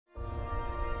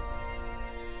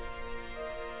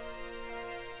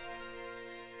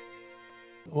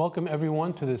welcome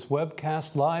everyone to this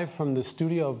webcast live from the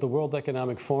studio of the World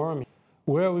Economic Forum,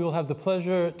 where we will have the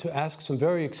pleasure to ask some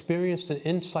very experienced and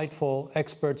insightful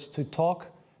experts to talk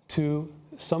to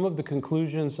some of the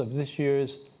conclusions of this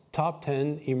year's Top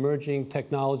 10 Emerging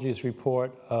Technologies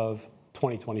Report of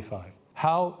 2025.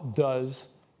 How does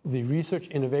the research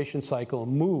innovation cycle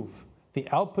move the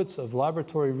outputs of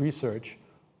laboratory research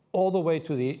all the way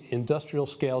to the industrial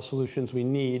scale solutions we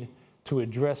need to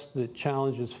address the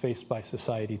challenges faced by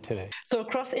society today? So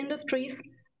across industries,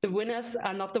 the winners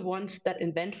are not the ones that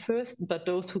invent first, but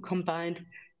those who combined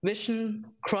vision,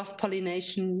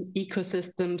 cross-pollination,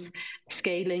 ecosystems,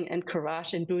 scaling, and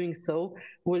courage in doing so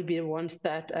will be the ones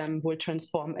that will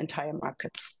transform entire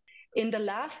markets. In the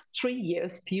last 3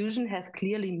 years, fusion has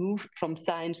clearly moved from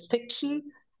science fiction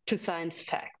to science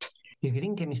fact. The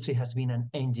green chemistry has been an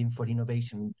engine for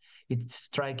innovation. It's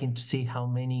striking to see how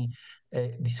many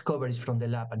discoveries from the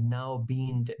lab are now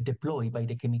being deployed by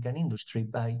the chemical industry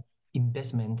by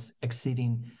investments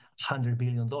exceeding $100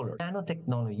 billion.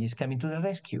 Nanotechnology is coming to the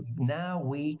rescue. Now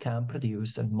we can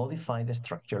produce and modify the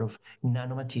structure of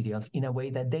nanomaterials in a way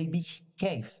that they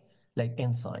behave like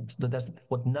enzymes. That's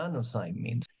what nanoscience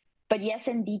means. But yes,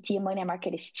 indeed, the ammonia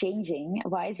market is changing.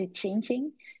 Why is it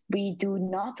changing? We do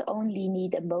not only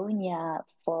need ammonia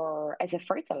as a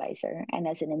fertilizer and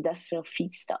as an industrial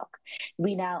feedstock.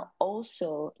 We now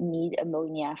also need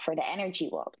ammonia for the energy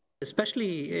world.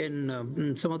 Especially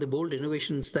in some of the bold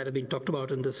innovations that have been talked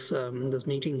about in this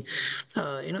meeting,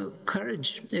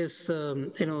 courage is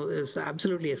is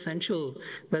absolutely essential.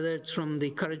 Whether it's from the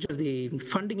courage of the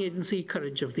funding agency,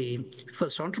 courage of the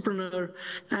first entrepreneur,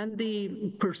 and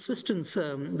the persistence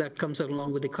that comes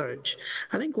along with the courage.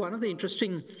 I think one of the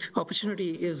interesting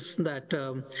opportunity is that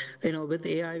with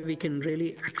AI we can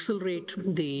really accelerate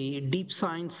the deep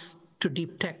science to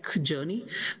deep tech journey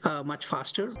much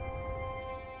faster.